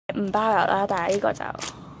唔包郵啦，但係呢個就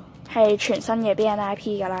係全新嘅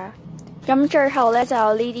BNIP 㗎啦。咁最後咧就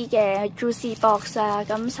有呢啲嘅 juicy box 啦。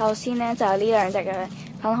咁首先咧就有呢兩隻嘅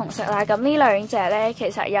粉紅色啦。咁呢兩隻咧其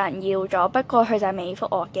實有人要咗，不過佢就未覆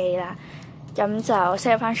我機啦。咁就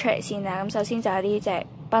set 翻出嚟先啦。咁首先就有呢隻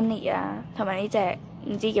bunny 啦，同埋呢隻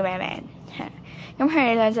唔知叫咩名係。咁佢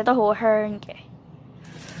哋兩隻都好香嘅。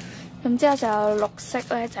咁之後就有綠色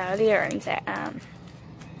咧，就有呢兩隻啊，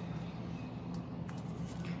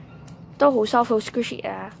都好 soft 好 squishy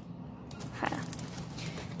啦，係啊。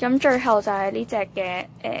咁最後就係呢隻嘅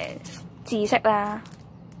紫色啦，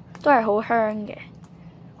都係好香嘅，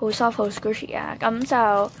好 soft 好 squishy 啊。咁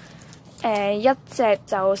就一隻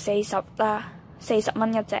就40啦，40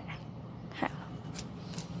蚊一隻，係啊。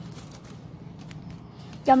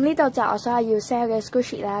咁呢度就我所有要 sell 嘅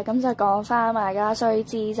squishy 啦。咁就講翻大家須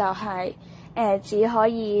知就係只可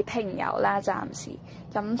以平郵啦，暫時。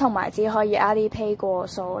咁同埋只可以 Alipay 過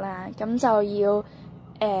數啦。咁就要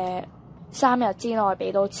3日之內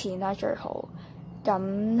俾到錢啦，最好。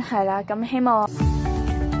咁係啦，咁希望。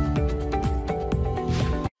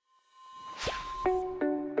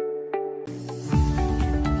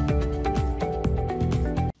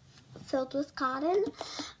Filled with cotton.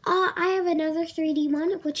 I have another 3D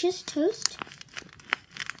one, which is toast.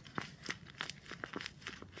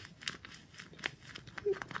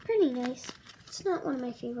 Pretty nice. It's not one of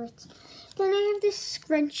my favorites. Then I have this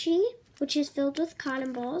scrunchie, which is filled with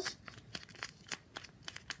cotton balls.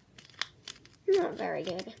 Not very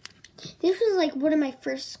good. This was like one of my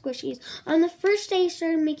first squishies. On the first day I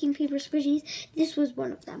started making paper squishies, this was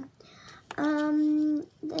one of them.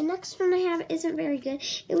 The next one I have isn't very good.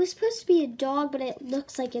 It was supposed to be a dog, but it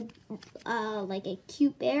looks like a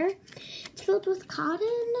cute bear. It's filled with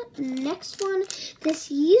cotton. Next one, this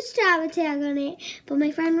used to have a tag on it, but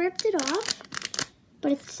my friend ripped it off.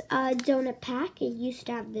 But it's a donut pack. It used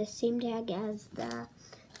to have the same tag as the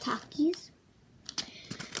Takis.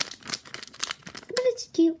 But it's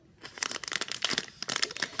cute.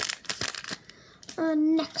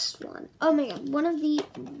 Next one. Oh my god,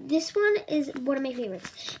 this one is one of my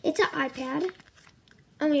favorites. It's an iPad.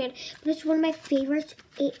 Oh my god, but it's one of my favorites.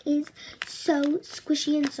 It is so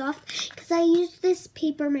squishy and soft because I used this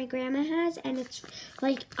paper my grandma has, and it's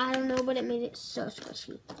like, I don't know, but it made it so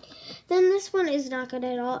squishy. Then this one is not good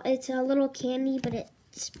at all. It's a little candy, but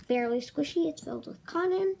it's barely squishy. It's filled with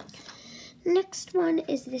cotton. Next one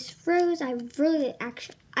is this rose. I really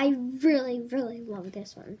love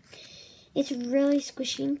this one. It's really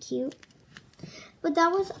squishy and cute. But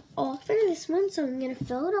that was all for this one, so I'm going to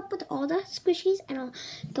fill it up with all the squishies, and I'll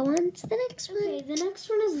go on to the next one. Okay, the next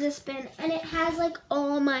one is this bin, and it has like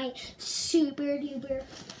all my super duper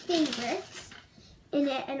favorites in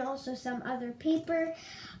it, and also some other paper.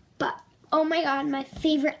 But oh my god, my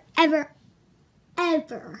favorite ever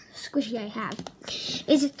squishy I have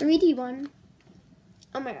is a 3D one.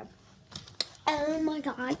 Oh my god. Oh my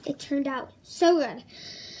god, it turned out so good.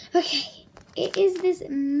 Okay, it is this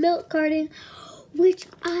milk carton, which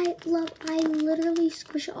I love. I literally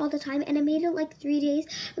squish it all the time, and I made it like 3 days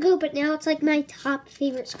ago, but now it's like my top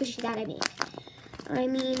favorite squishy that I made. I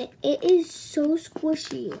mean, it is so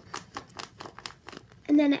squishy.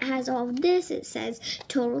 And then it has all of this. It says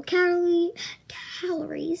total calories,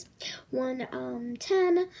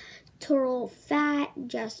 110, total fat,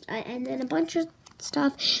 just, and then a bunch of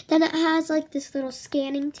stuff. Then it has like this little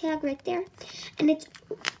scanning tag right there, and it's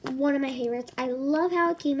one of my favorites. I love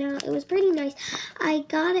how it came out. It was pretty nice. I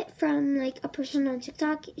got it from like a person on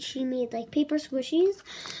TikTok. She made like paper squishies,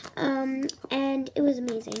 and it was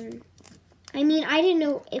amazing. I mean, I didn't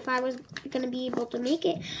know if I was gonna be able to make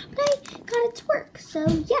it, but I got it to work. So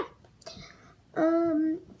yeah.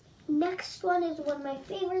 Next one is one of my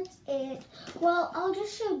favorites. Well, I'll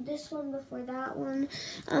just show this one before that one.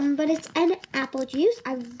 But it's an apple juice.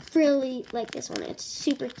 I really like this one. It's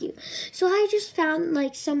super cute. So I just found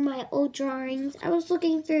like some of my old drawings. I was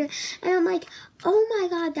looking through, and I'm like, oh my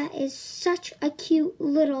god, that is such a cute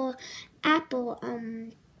little apple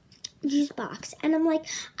juice box. And I'm like,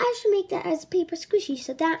 I should make that as a paper squishy.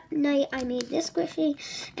 So that night I made this squishy,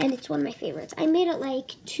 and it's one of my favorites. I made it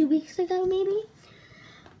like 2 weeks ago, maybe.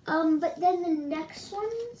 But then the next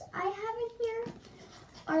ones I have in here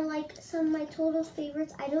are like some of my total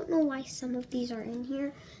favorites. I don't know why some of these are in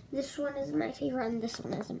here. This one is my favorite, and this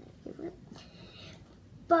one isn't my favorite.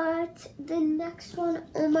 But the next one,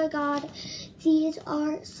 oh my god, these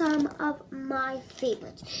are some of my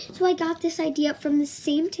favorites. So I got this idea from the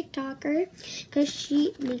same TikToker because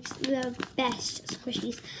she makes the best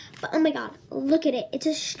squishies. But oh my god, look at it. It's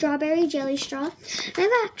a strawberry jelly straw.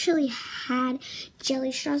 I've actually had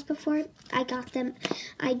jelly straws before. I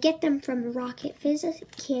get them from Rocket Fizz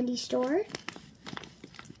candy store.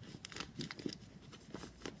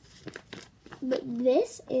 But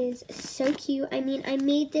this is so cute. I mean, I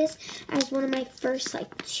made this as one of my first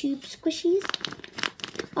like tube squishies.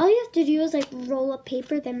 All you have to do is like roll up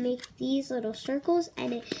paper, then make these little circles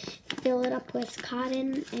and fill it up with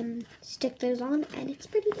cotton and stick those on, and it's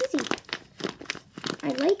pretty easy. I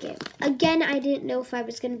like it. Again, I didn't know if I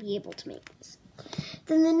was going to be able to make this.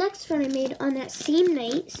 Then the next one I made on that same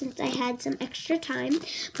night, since I had some extra time,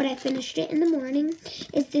 but I finished it in the morning,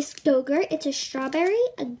 is this Go-Gurt. It's a strawberry,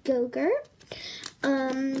 a Go-Gurt.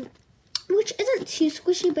 Which isn't too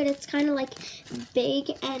squishy, but it's kind of like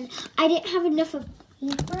big, and I didn't have enough of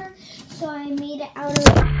paper, so I made it out of...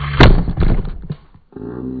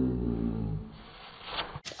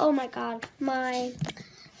 Oh my god, my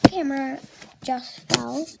camera just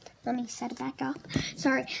fell. Let me set it back up.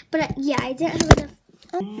 Sorry, but yeah, I didn't have enough...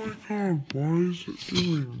 Oh my god, why is it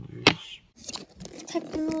doing this?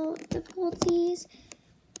 Technical difficulties.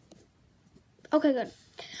 Okay, good.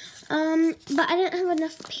 But I didn't have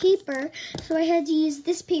enough paper, so I had to use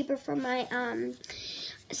this paper for my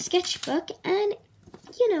sketchbook, and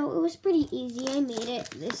you know, it was pretty easy. I made it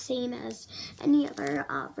the same as any other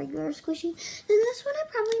regular squishy. And this one I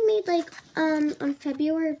probably made like on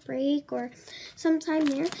February break or sometime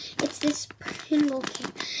there. It's this Pringle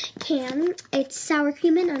can. It's sour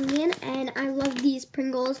cream and onion, and I love these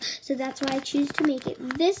Pringles, so that's why I choose to make it.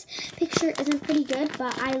 This picture isn't pretty good,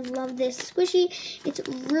 but I love this squishy. It's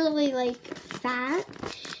really like fat,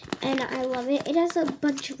 and I love it. It has a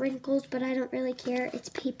bunch of wrinkles, but I don't really care. It's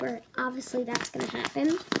paper. Obviously, that's going to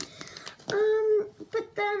happen.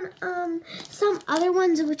 But then some other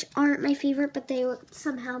ones which aren't my favorite, but they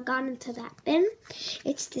somehow got into that bin.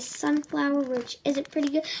 It's this sunflower, which isn't pretty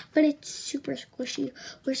good, but it's super squishy,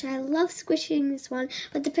 which I love squishing this one,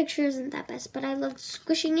 but the picture isn't that best. But I love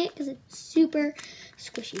squishing it because it's super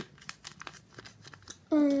squishy.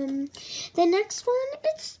 The next one,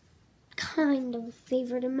 it's kind of a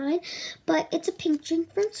favorite of mine, but it's a pink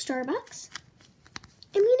drink from Starbucks.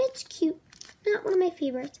 I mean, it's cute. Not one of my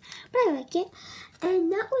favorites, but I like it.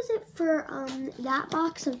 And that was it for that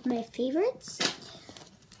box of my favorites.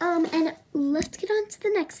 And let's get on to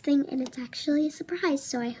the next thing, and it's actually a surprise,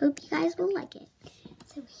 so I hope you guys will like it.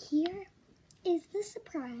 So here is the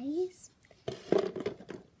surprise.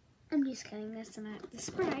 I'm just kidding, that's not the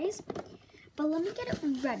surprise. But let me get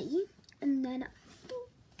it ready, and then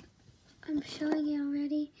I'm showing it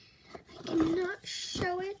already. I cannot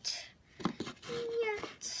show it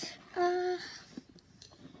yet.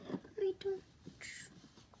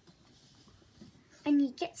 I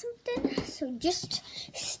need to get something, so just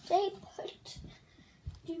stay put.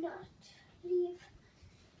 Do not leave.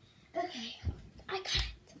 Okay, I got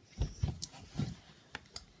it.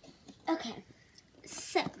 Okay,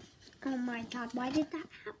 so, oh my god, why did that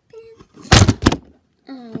happen?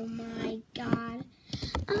 Oh my god.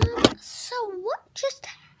 So what just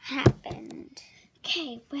happened?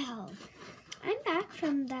 Okay, well, I'm back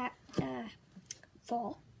from that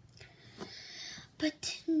fall.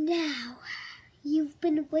 But now, you've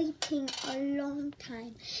been waiting a long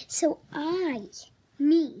time. So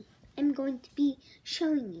am going to be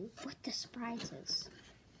showing you what the surprise is.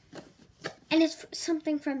 And it's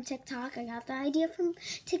something from TikTok. I got the idea from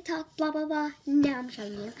TikTok, blah, blah, blah. Now I'm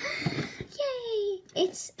showing you. Yay!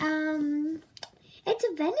 It's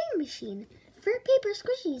a vending machine for paper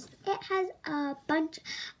squishies. It has a bunch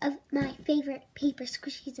of my favorite paper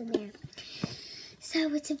squishies in there.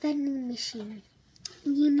 So it's a vending machine.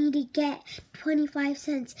 You need to get 25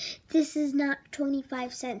 cents. This is not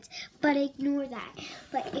 25 cents, but ignore that.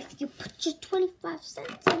 But if you put your 25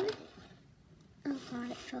 cents in it, oh god,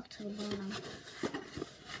 it fell to the bottom.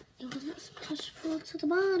 It wasn't supposed to fall to the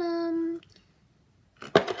bottom.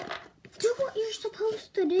 Do what you're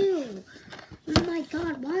supposed to do. Oh my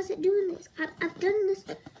god, why is it doing this? I've done this.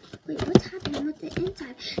 Wait, what's happening with the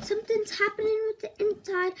inside? Something's happening with the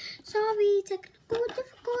inside. Sorry, technical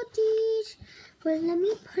difficulties. Well, let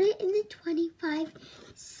me put it in the 25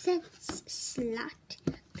 cents slot.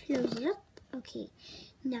 Close it up. Okay,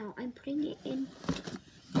 now I'm putting it in.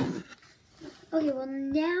 Okay, well,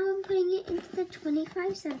 now I'm putting it into the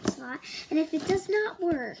 25 cent slot. And if it does not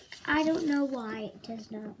work, I don't know why it does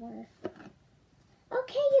not work.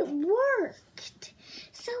 Okay, it worked.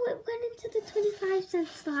 So it went into the 25-cent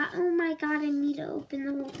slot. Oh my god, I need to open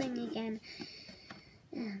the whole thing again.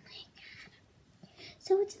 Oh my god.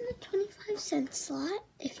 So it's in the 25-cent slot.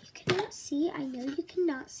 If you cannot see, I know you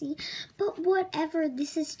cannot see, but whatever,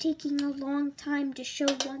 this is taking a long time to show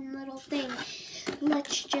one little thing.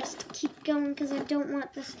 Let's just keep going because I don't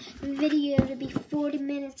want this video to be 40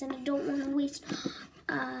 minutes and I don't want to waste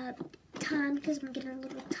time because I'm getting a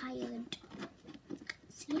little tired.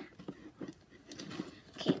 So yeah.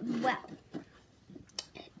 Okay, well,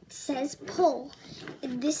 it says pull.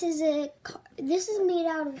 This is made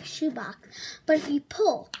out of a shoebox, but if you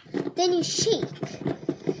pull, then you shake,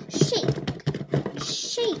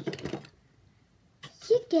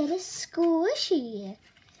 you get a squishy.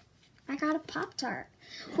 I got a Pop-Tart.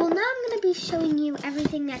 Well, now I'm going to be showing you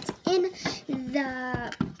everything that's in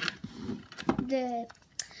the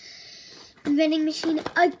vending machine.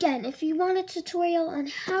 Again, if you want a tutorial on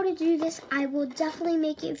how to do this, I will definitely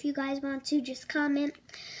make it. If you guys want to, just comment.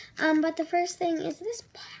 But the first thing is this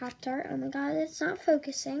Pop-Tart. Oh my god, it's not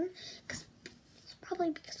focusing. It's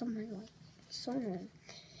probably because of my light. It's so annoying.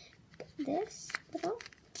 This little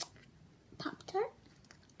Pop-Tart.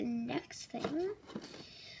 Next thing.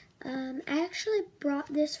 I actually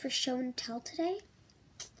brought this for show and tell today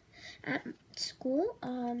at school.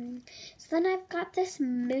 So then I've got this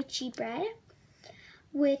mochi bread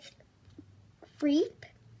with grape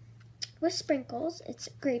with sprinkles. It's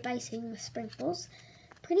grape icing with sprinkles.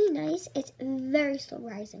 Pretty nice. It's very slow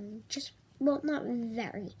rising. Well, not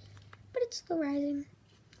very, but it's slow rising.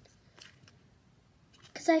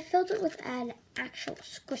 Because I filled it with an actual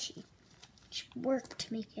squishy. Which worked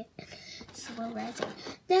to make it slow rising.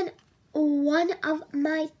 Then one of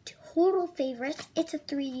my total favorites, it's a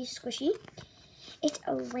 3D squishy. It's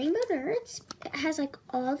a Rainbow Nerds. It has like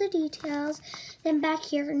all the details. Then back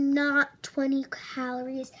here, not 20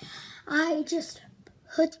 calories. I just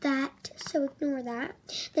put that, so ignore that.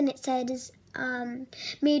 Then it says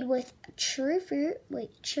made with true fruit.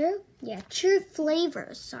 Wait, true? Yeah, true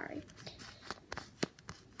flavors, sorry.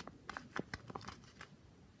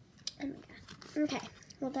 Okay,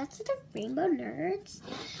 well that's the Rainbow Nerds.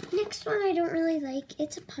 Next one I don't really like.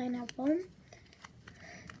 It's a pineapple.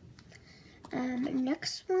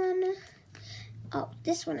 Next one, oh,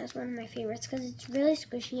 this one is one of my favorites because it's really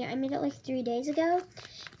squishy. I made it like 3 days ago.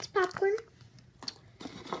 It's popcorn.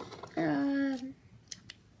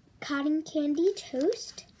 Cotton candy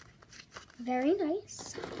toast. Very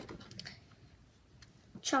nice.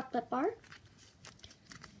 Chocolate bar.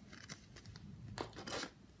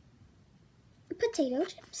 Potato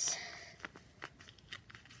chips.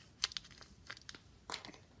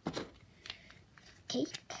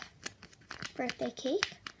 Cake. Birthday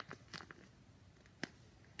cake.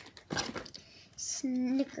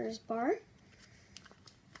 Snickers bar.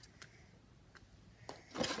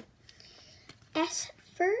 S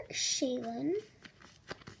for Shaylin.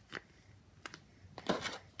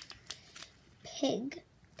 Pig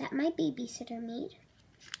that my babysitter made.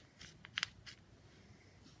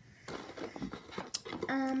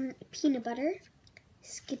 Peanut butter,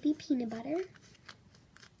 Skippy peanut butter.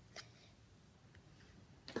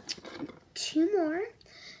 2 more.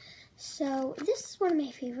 So this is one of my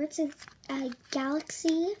favorites. It's a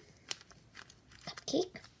Galaxy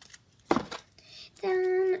cupcake.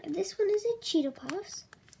 Then this one is a Cheeto Puffs,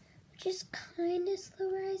 which is kind of slow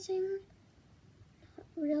rising. Not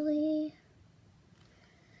really.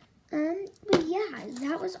 But yeah,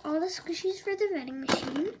 that was all the squishies for the vending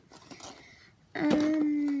machine.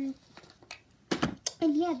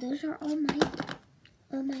 And yeah, those are all my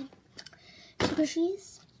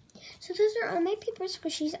squishies. So those are all my paper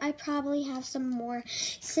squishies. I probably have some more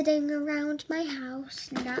sitting around my house,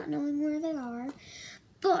 not knowing where they are.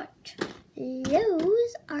 But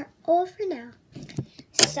those are all for now.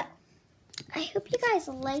 So I hope you guys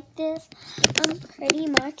like this. Pretty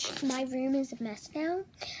much my room is a mess now.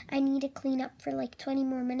 I need to clean up for like 20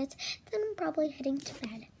 more minutes. Then I'm probably heading to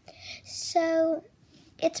bed. So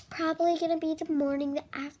it's probably going to be the morning, the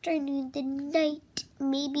afternoon, the night,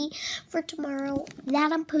 maybe for tomorrow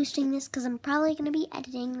that I'm posting this because I'm probably going to be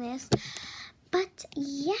editing this. But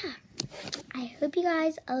yeah, I hope you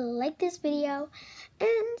guys like this video.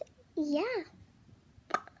 And yeah,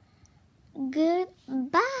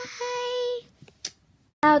 goodbye.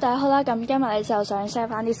 Hello， 大家好啦，咁今日咧就想 share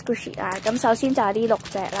翻啲 squishy 啦。咁首先就係呢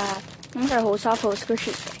6隻啦，咁佢好 soft 好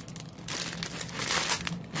squishy 嘅。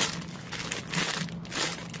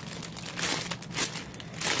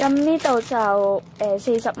咁呢度就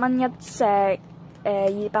40蚊一隻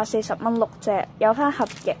，240蚊6隻，有翻盒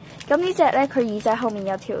嘅。咁呢隻咧佢耳仔後面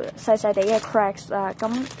有條細細地嘅 cracks 啦，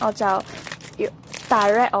咁我就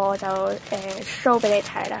direct 我就show 俾你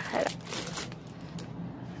睇啦，係啦。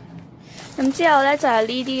咁之後咧就係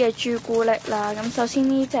呢啲嘅朱古力啦。咁首先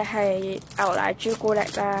呢隻係牛奶朱古力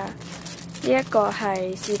啦，呢一個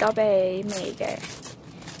係士多啤梨味嘅。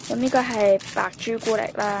咁呢個係白朱古力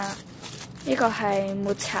啦，呢個係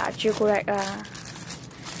抹茶朱古力啦。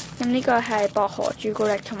咁呢個係薄荷朱古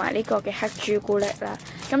力同埋呢個嘅黑朱古力啦。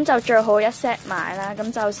咁就最好一 set 買啦，咁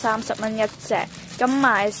就30蚊一隻。咁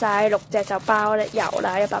買晒6隻就包郵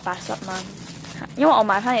啦，180蚊。因為我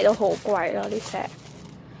買翻嚟都好貴咯呢隻。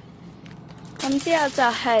咁之後就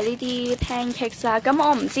係呢啲 pancakes 啦。咁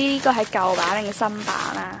我唔知呢個係舊版定新版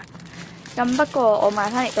啦。咁不過我買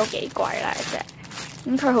翻嚟都幾貴啦呢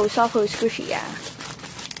隻。咁佢好 soft 好 squishy 啊。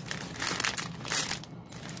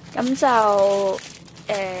咁就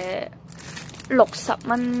60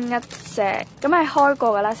蚊一隻，咁係開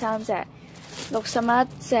過噶啦3隻，60蚊一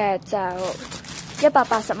隻就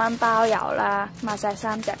180蚊包郵啦，買晒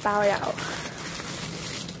3隻包郵。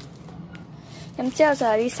咁之後就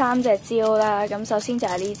係呢3隻蕉啦，咁首先就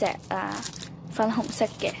係呢隻啦，粉紅色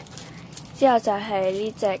嘅，之後就係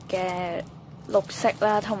呢隻嘅綠色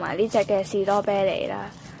啦，同埋呢隻嘅士多啤梨啦。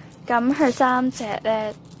咁佢3隻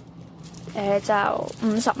咧，就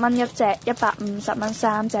50蚊一隻，150蚊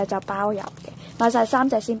3隻就包郵嘅，買晒3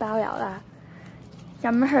隻先包郵啦。咁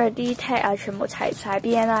佢啲 tag 啊全部齊晒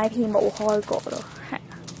 ，BNIP 冇開過咯，係。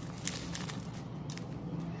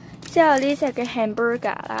之後呢隻嘅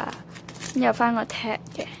hamburger 啦，有翻個 tag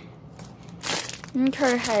嘅，咁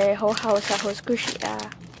佢係好厚實，好 squishy 啦。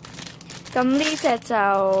咁呢隻就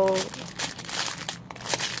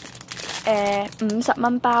50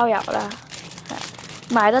蚊包郵啦。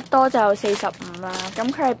買得多就45啦，咁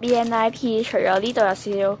佢係 BNIP， 除咗呢度有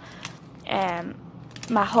少少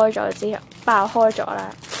抹開咗之後爆開咗啦，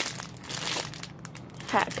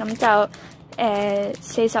係咁就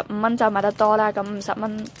45蚊就買得多啦，咁50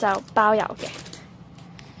蚊就包郵嘅。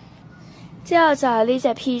之後就係呢隻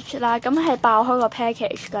peach 啦，咁係爆開個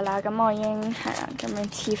package 噶啦，咁我已經係啦咁樣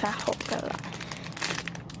黐翻好噶啦，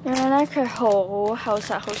咁樣咧佢好厚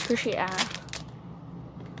實，好 squishy 啊！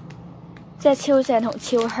即係超正同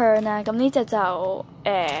超香啦，咁呢隻就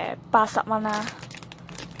80蚊啦，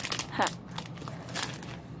係。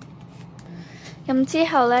咁之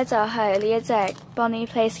後咧就係呢一隻 Bonnie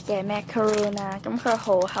Place 嘅 macaron 啦，咁佢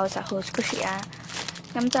好厚實，好 squishy 啊，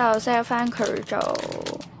咁就 sell 翻佢做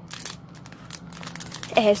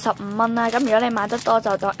15蚊啦。咁如果你買得多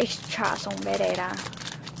就多 extra 送俾你啦。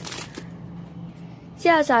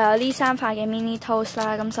之後就有呢3塊嘅 mini toast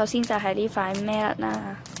啦，咁首先就係呢塊 melon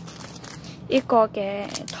啦。呢個嘅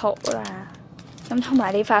圖啦，咁同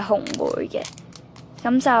埋呢塊紅莓嘅，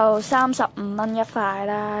咁就35蚊一塊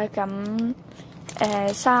啦。咁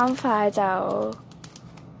3塊就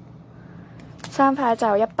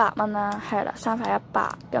100蚊啦，係啦，3塊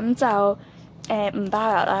100，咁就唔包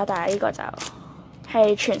郵啦。但係呢個就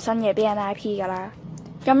係全新嘅 BNIP 噶啦。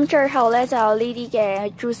咁最後咧就有呢啲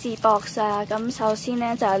嘅 juicy box 啦。咁首先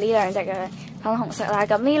咧就有呢2隻嘅粉紅色啦，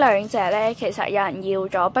咁呢2隻咧其實有人要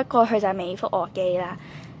咗，不過佢就未覆我機啦，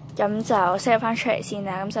咁就 sell 翻出嚟先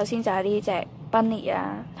啦。咁首先就係呢隻 bunny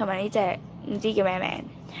啦，同埋呢隻唔知叫咩名，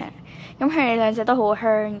係，咁佢哋2隻都好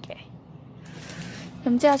香嘅。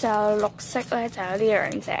咁之後就有綠色咧，就有呢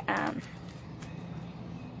2隻啊，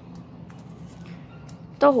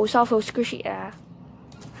都好 soft 好 squishy 啦，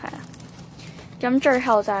係啊。咁最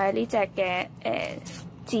後就係呢隻嘅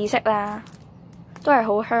紫色啦，都係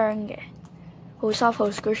好香嘅。好 soft 好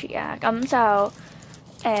squishy 啊，咁就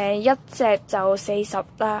一隻就40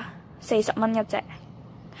啦，40蚊一隻，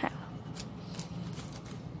係。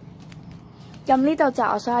咁呢度就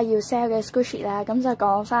我所有要 sell 嘅 squishy 啦，咁就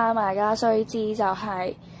講翻大家須知就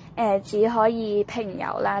係只可以平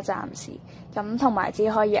郵啦，暫時，咁同埋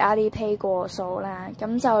只可以 Alipay 過數啦，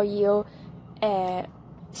咁就要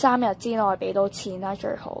3日之內俾到錢啦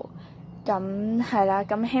最好，咁係啦，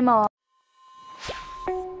咁希望。